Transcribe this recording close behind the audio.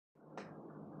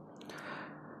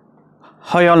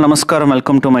Hi all నమస్కారం,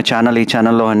 welcome to my channel. ఈ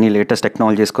ఛానల్లో అన్ని లేటెస్ట్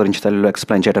టెక్నాలజీస్ గురించి తెలుగులో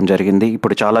ఎక్స్ప్లెయిన్ చేయడం జరిగింది.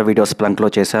 ఇప్పుడు చాలా వీడియోస్ స్ప్లంక్లో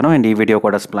చేశాను అండ్ ఈ వీడియో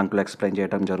కూడా స్ప్లంక్లో ఎక్స్ప్లెయిన్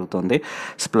చేయడం జరుగుతుంది.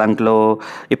 స్ప్లంక్లో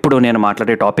ఇప్పుడు నేను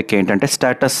మాట్లాడే టాపిక్ ఏంటంటే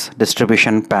status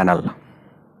distribution panel.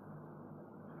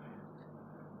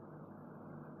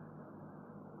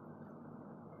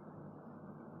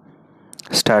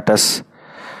 Status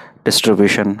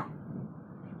distribution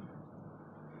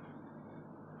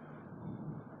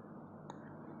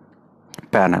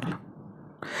panel.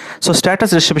 So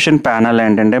status distribution panel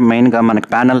ఏంటంటే మెయిన్గా మనకి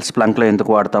ప్యానల్స్ స్ప్లంక్లో ఎందుకు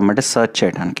వాడతామంటే సెర్చ్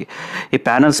చేయడానికి. ఈ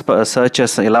ప్యానల్స్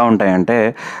సెర్చెస్ ఎలా ఉంటాయంటే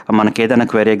మనకి ఏదైనా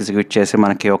క్వెరీ ఎగ్జిక్యూట్ చేసి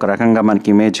మనకి ఒక రకంగా మనకి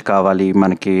ఇమేజ్ కావాలి,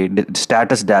 మనకి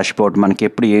స్టేటస్ డాష్బోర్డ్ మనకి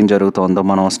ఎప్పుడు ఏం జరుగుతుందో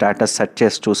మనం స్టేటస్ సెట్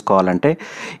చేసి చూసుకోవాలంటే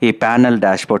ఈ ప్యానల్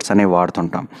డాష్బోర్డ్స్ అనేవి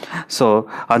వాడుతుంటాం. సో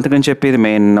అందుకని చెప్పి ఇది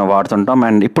మెయిన్ వాడుతుంటాం.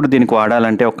 అండ్ ఇప్పుడు దీనికి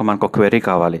వాడాలంటే మనకు ఒక క్వెరీ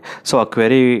కావాలి. సో ఆ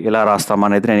క్వెరీ ఎలా రాస్తాం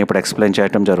అనేది నేను ఇప్పుడు ఎక్స్ప్లెయిన్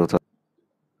చేయడం జరుగుతుంది.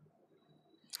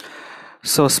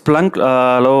 సో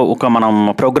స్ప్లంక్లో మనం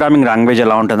ప్రోగ్రామింగ్ లాంగ్వేజ్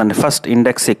ఎలా ఉంటుందంటే first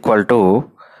index equal to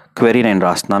query నేను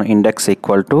రాస్తున్నాను. Index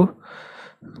equal to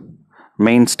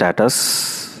main status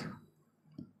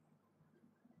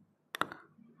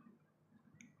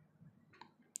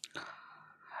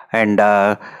and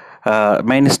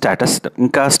main status,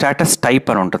 ఇంకా స్టేటస్ టైప్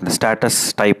అని ఉంటుంది. స్టేటస్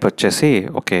టైప్ వచ్చేసి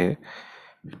ఓకే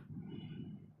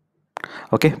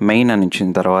మెయిన్ అని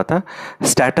ఇచ్చిన తర్వాత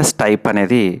స్టేటస్ టైప్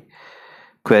అనేది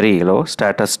క్వెరీలో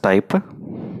స్టేటస్ టైప్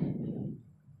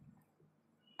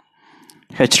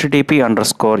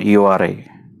HTTP_URI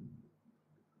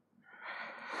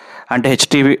అంటే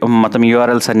హెచ్టిటిపి మొత్తం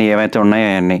యూఆర్ఎల్స్ అన్నీ ఏమైతే ఉన్నాయో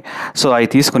అవన్నీ. సో అవి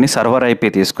తీసుకుని సర్వర్ IP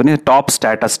తీసుకుని టాప్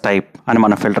స్టేటస్ టైప్ అని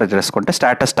మనం ఫిల్టర్ చేసుకుంటే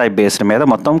స్టేటస్ టైప్ బేస్డ్ మీద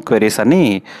మొత్తం క్వెరీస్ అన్నీ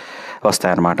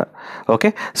వస్తాయన్నమాట. ఓకే,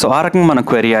 సో ఆ రకంగా మనం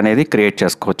క్వెరీ అనేది క్రియేట్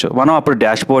చేసుకోవచ్చు. మనం అప్పుడు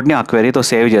డాష్బోర్డ్ని ఆ క్వెరీతో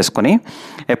సేవ్ చేసుకుని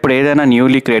ఎప్పుడు ఏదైనా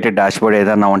న్యూలీ క్రియేటెడ్ డాష్బోర్డ్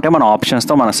ఏదైనా ఉంటే మన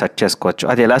ఆప్షన్స్తో మనం సెట్ చేసుకోవచ్చు.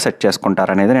 అది ఎలా సెట్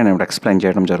చేసుకుంటారు అనేది నేను ఇప్పుడు ఎక్స్ప్లెయిన్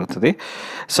చేయడం జరుగుతుంది.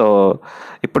 సో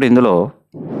ఇప్పుడు ఇందులో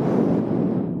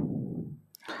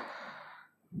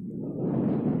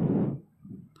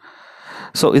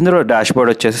డాష్బోర్డ్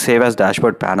వచ్చేసి సేవ్ యాజ్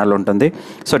డాష్బోర్డ్ ప్యానల్ ఉంటుంది.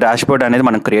 సో డాష్బోర్డ్ అనేది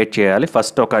మనం క్రియేట్ చేయాలి.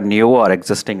 ఫస్ట్ ఒక న్యూ ఆర్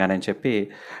ఎగ్జిస్టింగ్ అని చెప్పి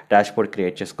డాష్బోర్డ్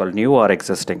క్రియేట్ చేసుకోవాలి. New or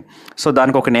existing. సో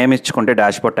దానికి ఒక నేమ్ ఇచ్చుకుంటే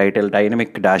dashboard title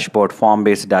dynamic dashboard form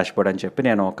based dashboard అని చెప్పి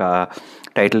నేను ఒక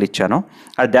టైటిల్ ఇచ్చాను.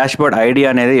 ఆ డాష్బోర్డ్ ఐడి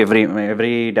అనేది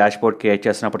ఎవ్రీ డాష్బోర్డ్ క్రియేట్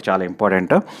చేసినప్పుడు చాలా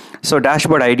ఇంపార్టెంట్. సో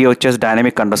డాష్బోర్డ్ ఐడి వచ్చేసి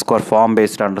డైనమిక్_ఫామ్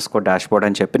బేస్డ్ _డాష్బోర్డ్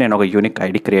అని చెప్పి నేను ఒక యూనిక్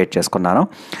ఐడి క్రియేట్ చేసుకున్నాను.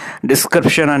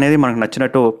 డిస్క్రిప్షన్ అనేది మనకు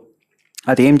నచ్చినట్టు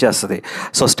అది ఏం చేస్తుంది.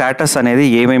 సో స్టేటస్ అనేది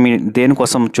ఏమేమి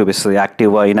దేనికోసం చూపిస్తుంది,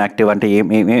 యాక్టివ్ ఇన్యాక్టివ్ అంటే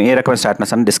ఏ రకమైన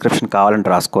స్టేటస్ అని డిస్క్రిప్షన్ కావాలంటే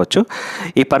రాసుకోవచ్చు.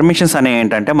 ఈ పర్మిషన్స్ అనేవి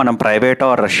ఏంటంటే మనం private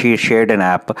or shared in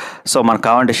app. So మనకు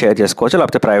కావాలంటే షేర్ చేసుకోవచ్చు,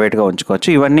 లేకపోతే ప్రైవేట్గా ఉంచుకోవచ్చు.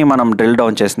 ఇవన్నీ మనం డ్రిల్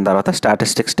డౌన్ చేసిన తర్వాత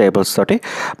స్టాటిస్టిక్స్ టేబుల్స్ తోటి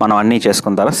మనం అన్నీ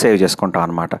చేసుకున్న తర్వాత సేవ్ చేసుకుంటాం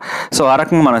అనమాట. సో ఆ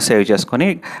రకంగా మనం సేవ్ చేసుకొని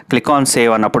క్లిక్ ఆన్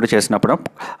సేవ్ అన్నప్పుడు చేసినప్పుడు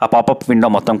ఆ పాపప్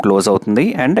విండో మొత్తం క్లోజ్ అవుతుంది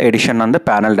and edition on the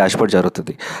panel dashboard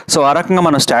జరుగుతుంది. సో ఆ రకంగా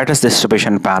మనం స్టేటస్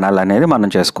డిస్ట్రిబ్యూషన్ ప్యానల్ అనేది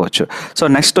మనం చేసుకోవచ్చు. సో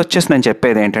నెక్స్ట్ వచ్చేసి నేను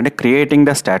చెప్పేది ఏంటంటే creating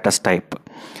the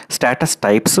status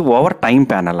types over time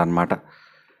panel అనమాట.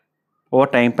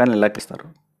 ఓవర్ టైం ప్యానల్ ఇలా ఇస్తారు.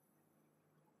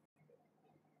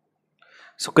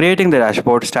 So creating the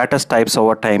dashboard status types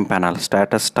over time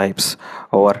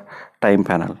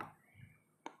panel.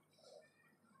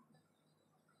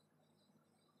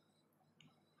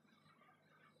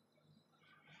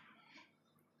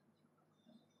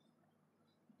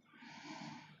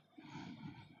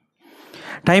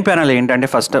 Time panel ఏంటంటే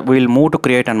first we'll move to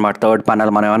create అనమాట. థర్డ్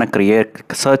ప్యానల్ మనం ఏమైనా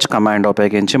సెర్చ్ కమాండ్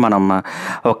ఉపయోగించి మనం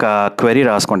ఒక క్వెరీ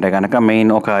రాసుకుంటే కనుక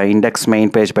ఒక ఇండెక్స్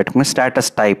మెయిన్ పేజ్ పెట్టుకుని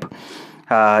స్టేటస్ టైప్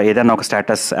ఏదైనా ఒక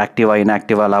స్టేటస్ యాక్టివా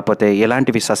ఇన్యాక్టివా లేకపోతే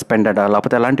ఎలాంటివి సస్పెండెడా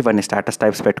లేకపోతే ఎలాంటివన్నీ స్టేటస్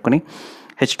టైప్స్ పెట్టుకుని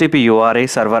HTTP_URI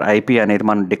సర్వర్ IP అనేది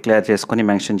మనం డిక్లేర్ చేసుకుని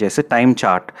మెన్షన్ చేసి టైం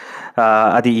చార్ట్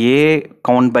అది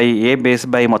ఏ బేస్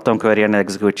బై మొత్తం క్వెరీ అనేది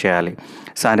ఎగ్జిక్యూట్ చేయాలి.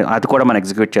 సో అది కూడా మనం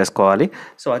ఎగ్జిక్యూట్ చేసుకోవాలి.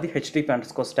 సో అది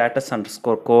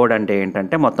HTTP_status_code అంటే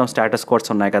ఏంటంటే మొత్తం స్టేటస్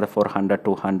కోడ్స్ ఉన్నాయి కదా, 400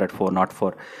 200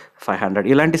 404 500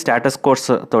 ఇలాంటి స్టేటస్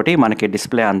కోడ్స్ తోటి మనకి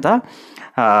డిస్ప్లే అంతా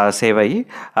సేవ్ అయ్యి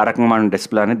ఆ రకంగా మనం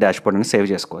డిస్ప్లే అనేది డాష్బోర్డ్ అని సేవ్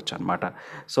చేసుకోవచ్చు అనమాట.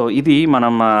 సో ఇది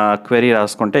మనం క్వెరీ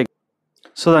రాసుకుంటే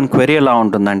సో దాని క్వెరీ ఎలా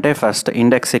ఉంటుందంటే first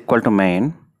index equal to main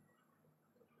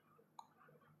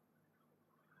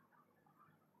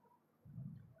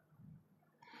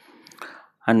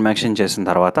అని మెన్షన్ చేసిన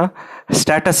తర్వాత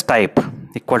status type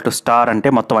equal to star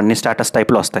అంటే మొత్తం అన్ని స్టేటస్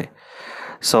టైప్లు వస్తాయి.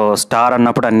 సో స్టార్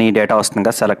అన్నప్పుడు అన్ని డేటా వస్తుంది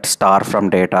కదా, select star from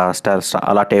data star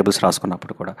అలా టేబుల్స్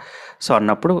రాసుకున్నప్పుడు కూడా సో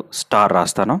అన్నప్పుడు స్టార్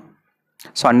రాస్తాను.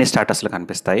 సో అన్ని స్టేటస్లు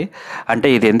కనిపిస్తాయి. అంటే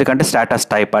ఇది ఎందుకంటే స్టేటస్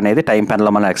టైప్ అనేది టైం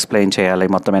ప్యానల్లో మనం ఎక్స్ప్లెయిన్ చేయాలి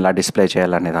మొత్తం ఎలా డిస్ప్లే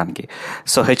చేయాలనే దానికి.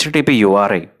 So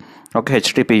HTTP_URI okay,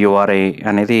 HTTP URI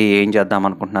అనేది ఏం చేద్దాం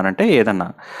అనుకుంటున్నానంటే ఏదన్నా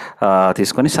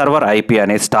తీసుకొని సర్వర్ ఐపీ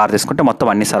అనేది స్టార్ తీసుకుంటే మొత్తం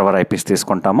అన్ని సర్వర్ ఐపీస్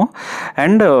తీసుకుంటాము.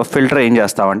 అండ్ ఫిల్టర్ ఏం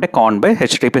చేస్తామంటే count by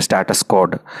HTTP status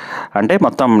code అంటే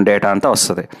మొత్తం డేటా అంతా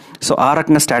వస్తుంది. సో ఆ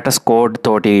రకంగా స్టేటస్ కోడ్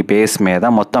తోటి బేస్ మీద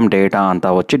మొత్తం డేటా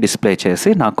అంతా వచ్చి డిస్ప్లే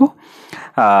చేసి నాకు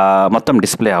మొత్తం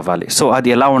డిస్ప్లే అవ్వాలి. సో అది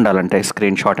ఎలా ఉండాలంటే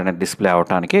స్క్రీన్ షాట్ అనేది డిస్ప్లే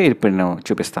అవ్వడానికి ఇప్పుడు నేను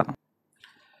చూపిస్తాను.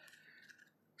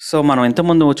 సో మనం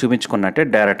ఇంతకుముందు చూపించుకున్నట్టే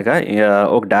డైరెక్ట్గా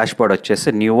ఒక డాష్ బోర్డ్ వచ్చేసి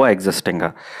న్యూ ఎగ్జిస్టింగ్.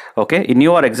 ఓకే, ఈ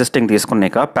న్యూ ఆర్ ఎగ్జిస్టింగ్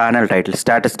తీసుకున్నాక ప్యానల్ టైటిల్,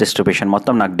 స్టేటస్ డిస్ట్రిబ్యూషన్,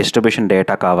 మొత్తం నాకు డిస్ట్రిబ్యూషన్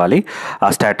డేటా కావాలి. ఆ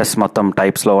స్టేటస్ మొత్తం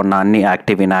టైప్స్లో ఉన్న అన్ని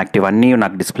యాక్టివ్ ఇన్యాక్టివ్ అన్నీ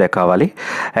నాకు డిస్ప్లే కావాలి.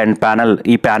 అండ్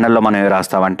ఈ ప్యానల్లో మనం ఏం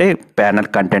రాస్తామంటే ప్యానల్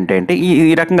కంటెంట్ ఏంటి,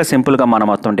 ఈ రకంగా సింపుల్గా మనం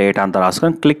మొత్తం డేటా అంతా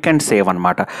రాసుకొని క్లిక్ అండ్ సేవ్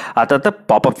అనమాట. ఆ తర్వాత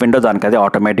పాపప్ విండో దానికి అది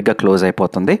ఆటోమేటిక్గా క్లోజ్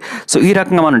అయిపోతుంది. సో ఈ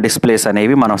రకంగా మనం డిస్ప్లేస్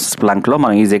అనేవి మనం స్ప్లంక్లో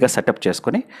మనం ఈజీగా సెటప్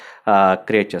చేసుకొని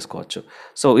క్రియేట్ చేసుకోవచ్చు.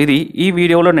 సో ఈ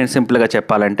వీడియోలో నేను సింపుల్గా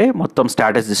చెప్పాలంటే మొత్తం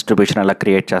స్టేటస్ డిస్ట్రిబ్యూషన్ ఎలా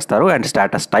క్రియేట్ చేస్తారు అండ్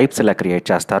స్టేటస్ టైప్స్ ఎలా క్రియేట్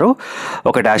చేస్తారు,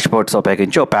 ఒక డాష్ బోర్డ్స్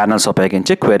ఉపయోగించి, ఒక ప్యానల్స్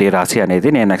ఉపయోగించి క్వెరీ రాసి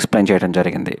అనేది నేను ఎక్స్ప్లెయిన్ చేయడం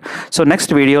జరిగింది. సో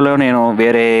నెక్స్ట్ వీడియోలో నేను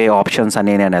వేరే ఆప్షన్స్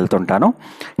అని నేను వెళ్తుంటాను.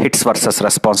 Hits versus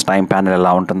response time panel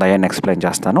ఎలా ఉంటుందో అని ఎక్స్ప్లెయిన్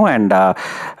చేస్తాను. And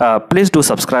please do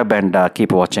subscribe and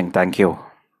keep watching. Thank you.